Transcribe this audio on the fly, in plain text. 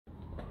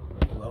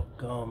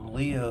Welcome,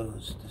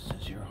 Leos.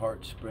 This is your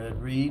heart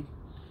spread read.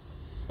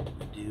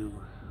 We do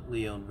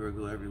Leo and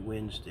Virgo every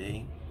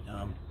Wednesday.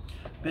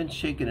 Been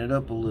shaking it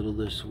up a little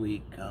this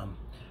week.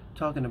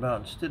 Talking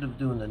about, instead of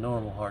doing the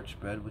normal heart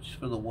spread, which is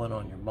for the one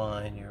on your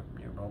mind, your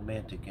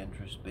romantic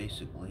interest,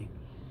 basically.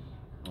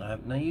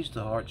 And I use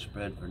the heart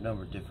spread for a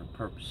number of different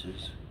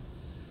purposes.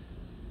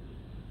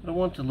 But I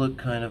want to look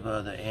kind of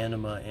the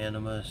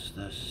animus,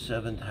 the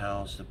seventh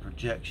house, the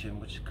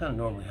projection, which is kind of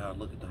normally how I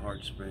look at the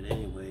heart spread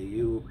anyway.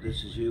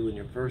 This is you in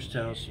your first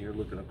house, and you're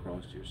looking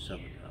across to your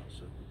seventh house.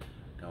 So,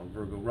 kind of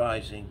Virgo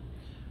rising,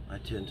 I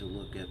tend to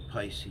look at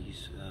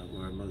Pisces,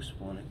 where I most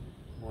want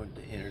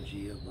the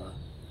energy of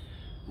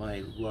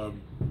my love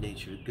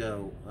nature to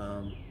go.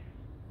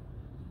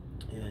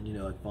 And you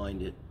know, I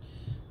find it,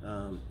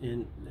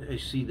 and I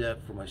see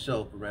that for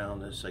myself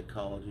around the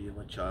psychology of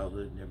my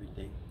childhood and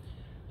everything.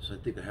 So I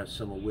think I have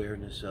some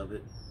awareness of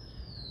it.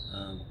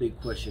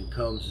 Big question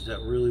comes, is that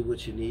really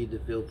what you need to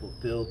feel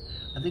fulfilled?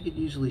 I think it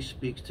usually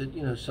speaks to,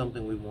 you know,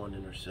 something we want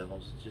in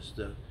ourselves. It's just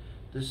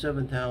the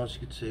seventh house, you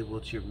could say, well,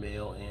 it's your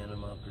male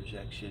anima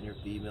projection, your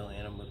female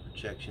anima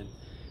projection.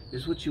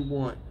 Is what you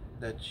want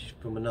that's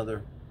from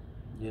another,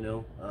 you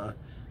know. I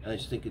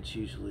just think it's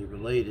usually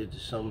related to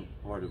some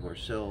part of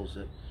ourselves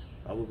that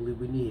probably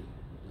we need.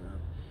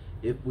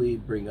 If we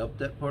bring up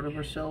that part of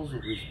ourselves,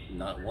 will we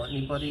not want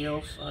anybody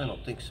else? I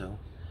don't think so.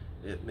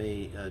 It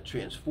may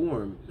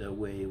transform the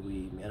way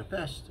we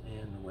manifest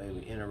and the way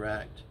we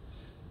interact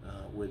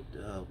with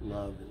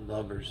love and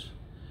lovers,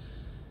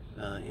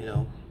 you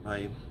know,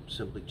 by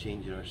simply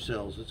changing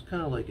ourselves. It's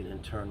kind of like an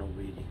internal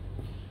reading.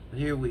 But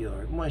here we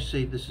are. When I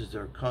say this is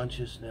our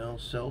conscious now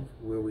self,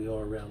 where we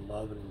are around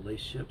love and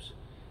relationships.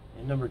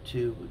 And number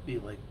two would be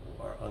like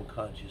our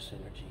unconscious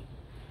energy.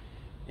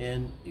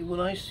 And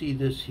when I see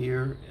this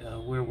here,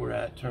 where we're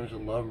at in terms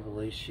of love and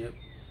relationship,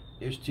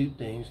 there's two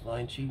things: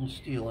 lying, cheating,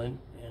 stealing,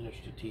 and there's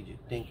strategic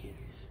thinking.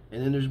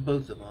 And then there's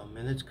both of them,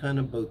 and it's kind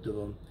of both of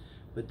them.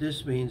 But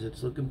this means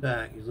it's looking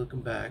back. He's looking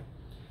back.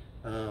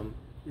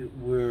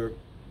 We're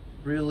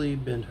really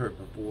been hurt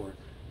before.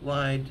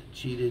 Lied,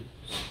 cheated,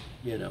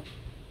 you know.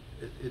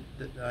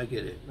 I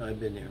get it.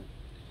 I've been there.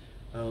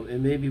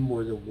 And maybe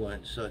more than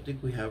once. So I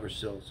think we have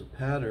ourselves a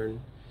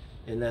pattern,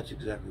 and that's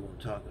exactly what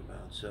I'm talking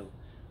about. So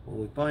when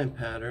we find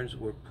patterns,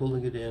 we're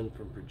pulling it in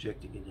from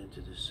projecting it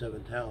into the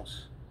seventh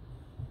house.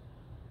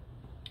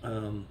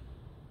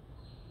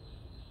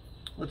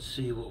 Let's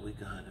see what we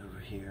got over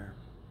here.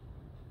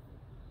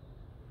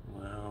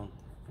 Wow,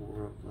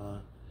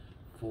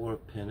 four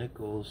of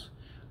Pentacles.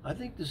 I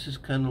think this is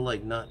kind of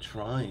like not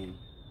trying.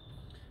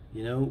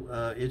 You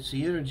know, it's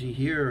the energy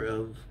here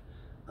of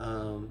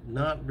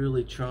not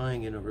really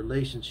trying in a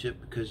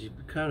relationship, because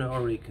you've kind of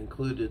already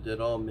concluded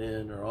that all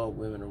men or all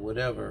women or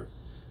whatever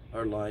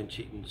are lying,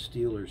 cheating,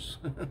 stealers.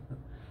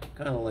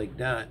 Kind of like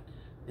that.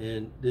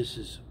 And this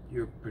is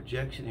your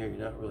projection here.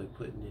 You're not really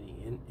putting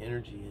any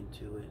energy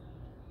into it.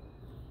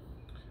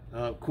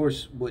 Of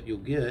course, what you'll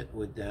get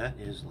with that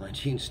is lying,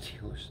 cheating,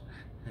 stealers,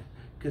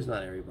 because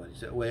not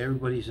everybody's that way.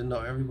 Everybody's a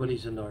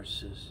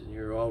narcissist, and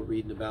you're all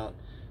reading about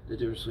the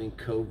difference between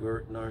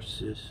covert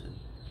narcissists and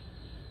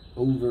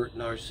overt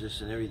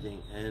narcissists and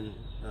everything. And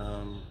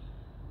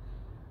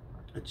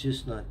it's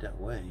just not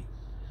that way,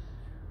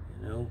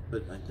 you know.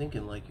 But I'm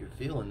thinking like you're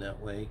feeling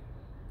that way.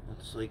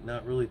 It's like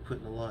not really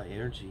putting a lot of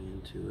energy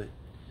into it.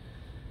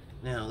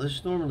 Now, this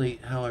is normally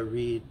how I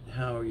read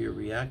how you're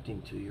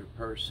reacting to your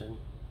person.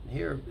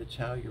 Here, it's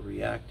how you're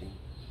reacting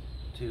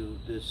to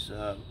this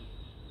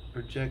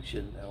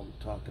projection that I'm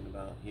talking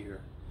about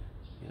here.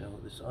 You know,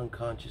 this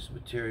unconscious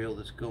material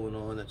that's going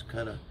on, that's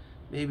kind of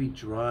maybe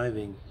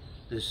driving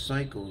this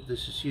cycle.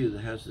 This is you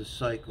that has this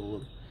cycle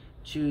of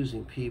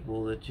choosing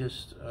people that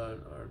just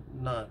are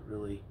not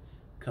really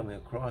coming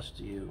across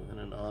to you in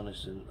an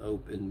honest and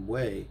open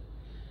way.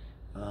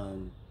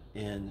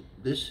 And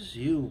this is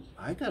you.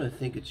 I gotta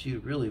think it's you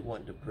really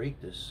wanting to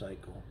break this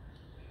cycle,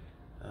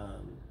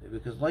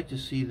 because I'd like to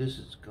see this.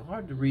 It's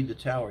hard to read the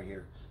Tower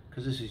here,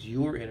 because this is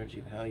your energy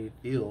of how you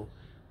feel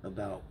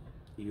about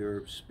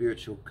your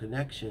spiritual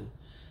connection,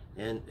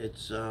 and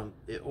it's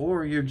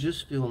or you're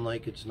just feeling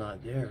like it's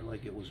not there,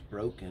 like it was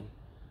broken.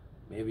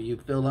 Maybe you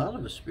fell out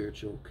of a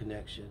spiritual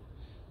connection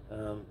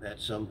at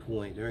some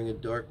point during a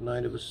dark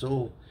night of a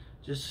soul.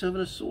 Just Seven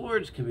of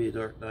Swords can be a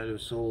dark night of a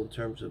soul in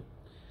terms of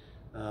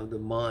the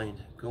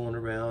mind going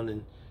around.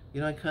 And you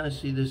know, I kind of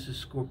see this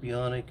as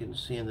scorpionic and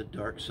seeing the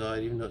dark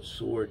side, even though it's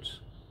swords.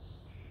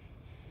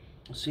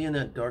 Seeing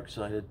that dark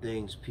side of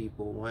things,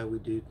 people, why we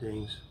do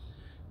things,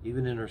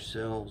 even in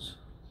ourselves.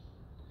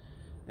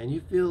 And you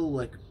feel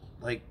like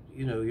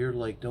you know, you're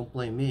like, don't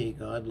blame me.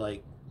 God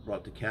like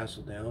brought the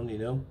castle down, you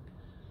know.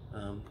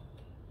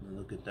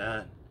 Look at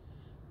that.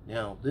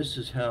 Now, this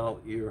is how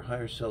your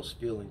higher self's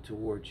feeling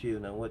towards you.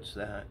 Now, what's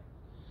that?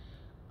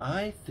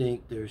 I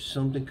think there's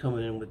something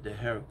coming in with the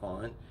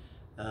Hierophant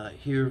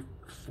here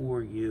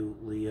for you,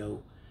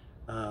 Leo,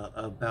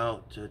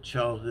 about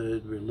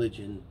childhood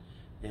religion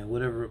and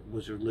whatever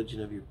was the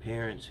religion of your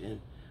parents.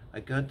 And I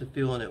got the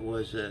feeling it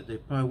was they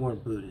probably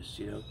weren't Buddhists,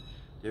 you know.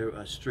 they're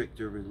a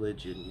stricter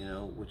religion, you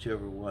know,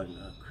 whichever one,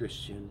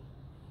 Christian.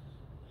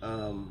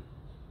 And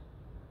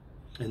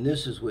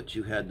this is what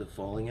you had the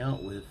falling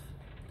out with.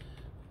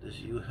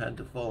 You had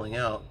the falling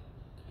out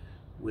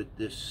with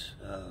this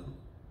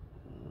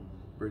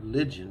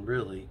religion,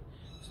 really.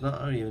 It's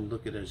not, I don't even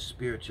look at it as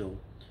spiritual.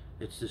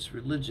 It's this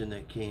religion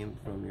that came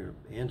from your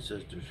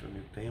ancestors, from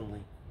your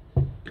family,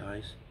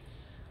 guys.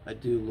 I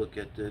do look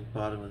at the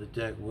bottom of the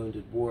deck,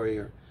 wounded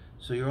warrior.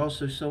 So you're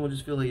also someone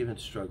just feel like you've been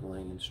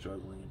struggling and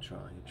struggling and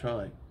trying and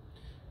trying.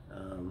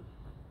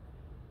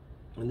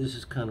 And this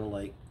is kind of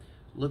like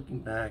looking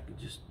back and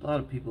just a lot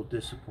of people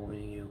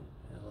disappointing you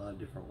in a lot of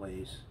different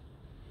ways.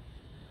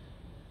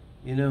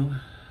 You know,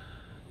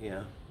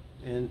 yeah.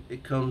 And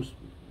it comes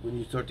when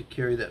you start to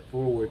carry that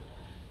forward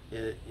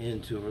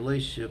into a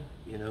relationship,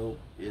 you know,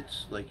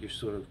 it's like you're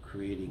sort of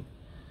creating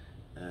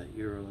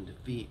your own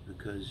defeat,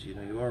 because, you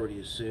know, you already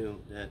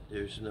assume that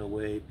there's no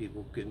way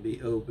people can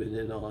be open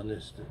and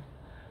honest. And,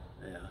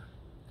 yeah.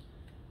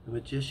 The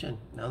Magician.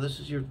 Now this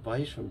is your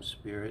advice from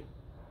Spirit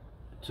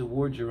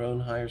towards your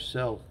own higher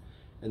self.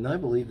 And I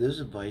believe this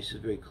advice is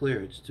very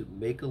clear. It's to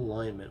make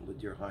alignment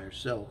with your higher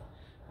self,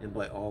 and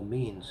by all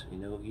means, you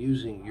know,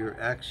 using your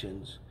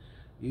actions,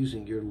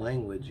 using your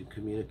language and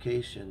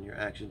communication. Your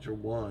actions are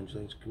wands,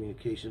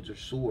 communications are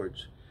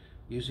swords.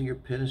 Using your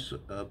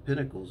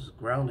pinnacles,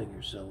 grounding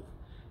yourself,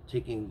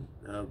 taking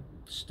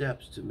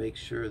steps to make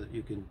sure that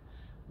you can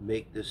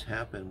make this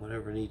happen,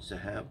 whatever needs to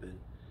happen.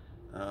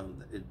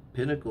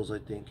 Pinnacles, I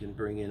think, can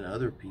bring in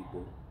other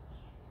people,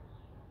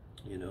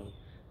 you know,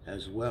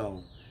 as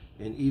well.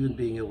 And even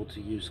being able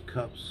to use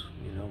cups,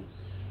 you know,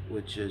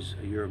 which is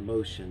your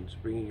emotions,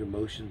 bringing your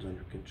emotions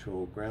under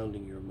control,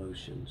 grounding your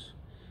emotions,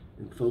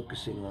 and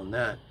focusing on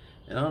that.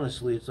 And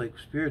honestly, it's like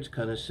Spirit's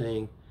kind of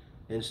saying,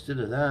 instead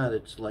of that,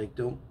 it's like,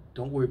 don't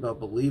worry about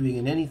believing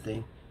in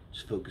anything,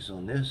 just focus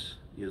on this.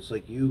 It's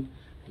like you,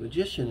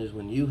 Magician is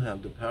when you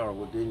have the power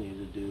within you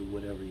to do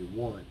whatever you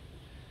want.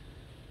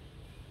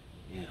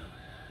 Yeah,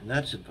 and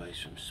that's advice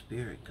from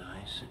Spirit,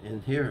 guys.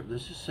 And here,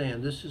 this is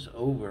saying this is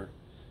over.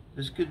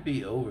 This could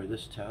be over,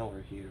 this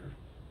tower here.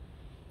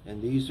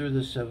 And these are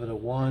the 7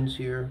 of Wands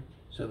here,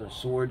 7 of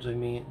Swords, I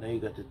mean. Now you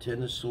got the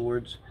 10 of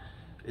Swords.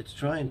 It's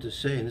trying to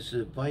say, and this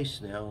is advice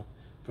now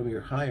from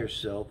your higher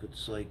self,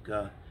 it's like,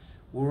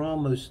 we're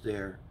almost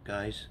there,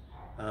 guys.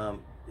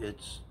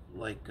 It's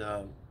like,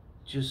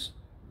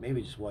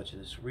 maybe just watching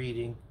this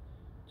reading,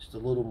 just a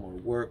little more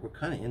work. We're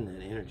kind of in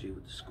that energy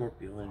with the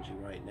Scorpio energy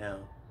right now.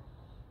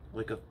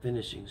 Like a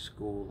finishing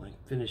school, like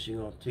finishing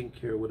off, taking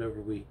care of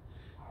whatever we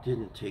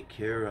didn't take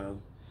care of.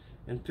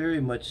 And very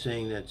much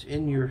saying that's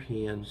in your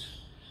hands.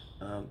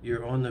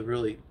 You're on the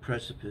really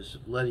precipice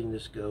of letting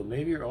this go.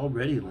 Maybe you're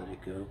already let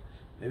it go.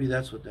 Maybe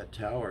that's what that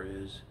tower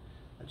is.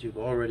 That you've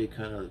already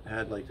kind of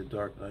had like the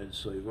dark night,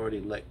 so you've already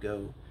let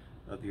go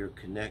of your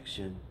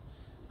connection.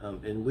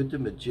 And with the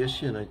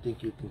Magician, I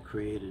think you can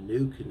create a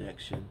new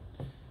connection.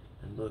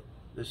 And look,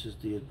 this is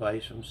the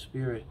advice from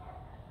Spirit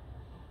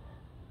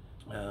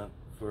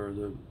for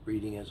the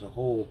reading as a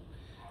whole.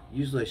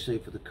 Usually I say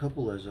for the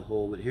couple as a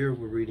whole, but here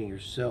we're reading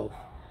yourself.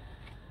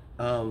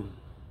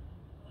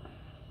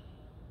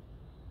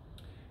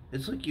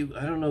 It's like you,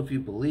 I don't know if you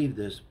believe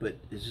this, but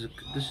this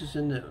is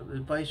in the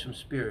advice from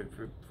Spirit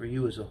for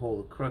you as a whole,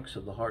 the crux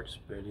of the heart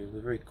spirit,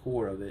 the very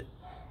core of it.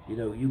 You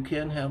know, you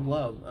can have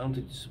love. I don't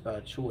think this is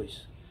about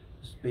choice.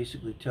 It's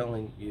basically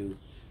telling you,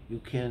 you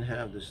can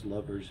have this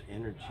lover's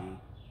energy.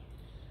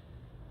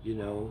 You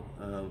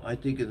know, I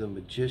think of the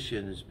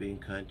Magician as being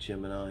kind of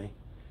Gemini.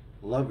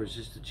 Lovers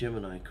is the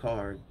Gemini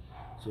card.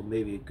 So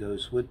maybe it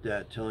goes with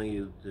that, telling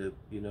you that,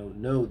 you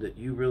know that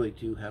you really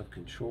do have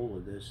control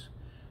of this.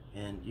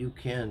 And you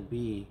can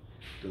be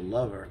the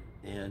lover.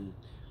 And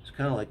it's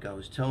kind of like I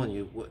was telling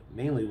you,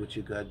 mainly what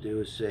you got to do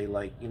is say,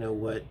 like, you know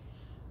what,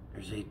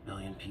 there's 8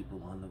 billion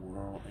people in the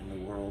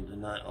world, and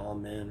not all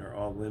men or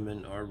all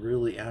women are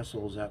really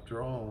assholes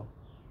after all.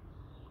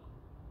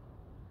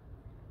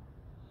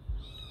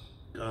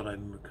 God, I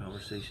remember a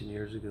conversation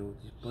years ago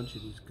with a bunch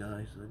of these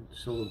guys I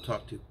seldom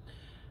talk to.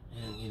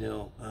 And, you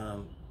know,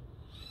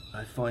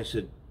 I finally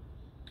said,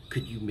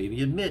 could you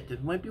maybe admit there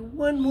might be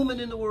one woman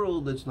in the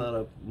world that's not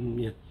a...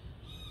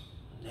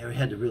 Never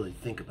had to really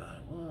think about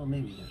it. Well,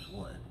 maybe there's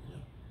one, you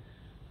know.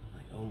 I'm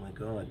like, oh my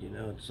God, you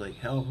know, it's like,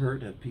 how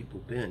hurt have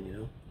people been, you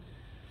know?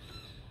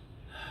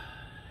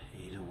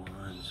 8 of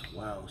Wands,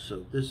 wow.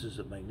 So this is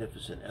a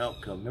magnificent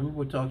outcome. Remember,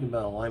 we're talking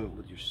about alignment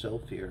with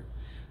yourself here.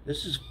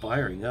 This is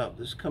firing up.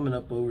 This is coming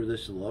up over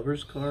this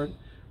Lovers card.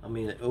 I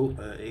mean, 8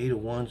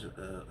 of Wands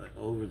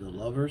over the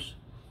Lovers.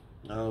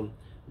 Not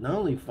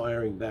only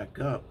firing back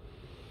up,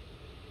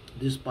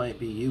 this might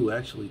be you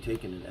actually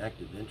taking an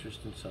active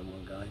interest in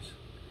someone, guys.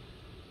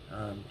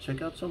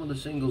 Check out some of the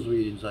singles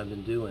readings I've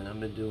been doing. I've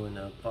been doing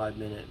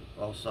 5-minute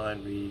all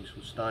sign readings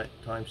with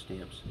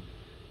timestamps,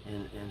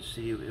 and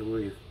see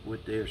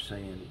what they're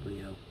saying,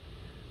 Leo.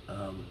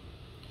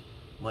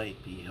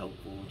 Might be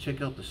helpful.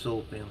 Check out the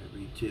Soul Family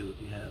read too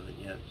if you haven't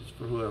yet, just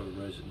for whoever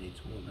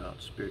resonates more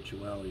about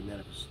spirituality,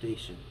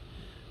 manifestation.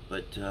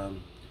 But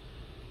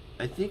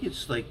I think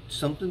it's like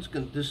something's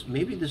gonna,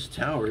 maybe this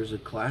tower is a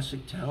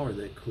classic tower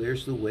that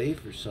clears the way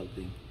for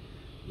something,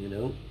 you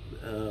know,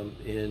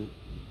 and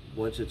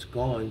once it's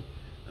gone,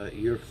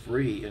 you're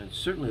free, and it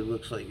certainly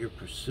looks like you're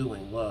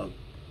pursuing love,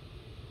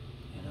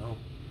 you know.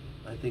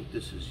 I think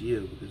this is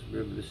you, because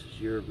remember, this is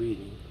your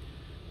reading.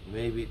 You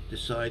maybe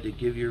decide to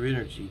give your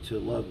energy to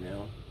love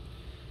now.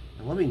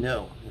 And let me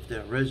know if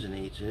that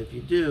resonates. And if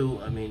you do,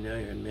 I mean, now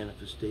you're in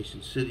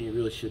Manifestation City. You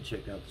really should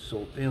check out the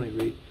Soul Family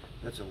Read.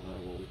 That's a lot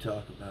of what we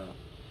talk about.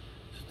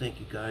 So thank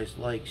you guys.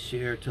 Like,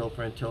 share, tell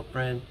a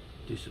friend,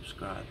 do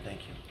subscribe.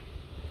 Thank you.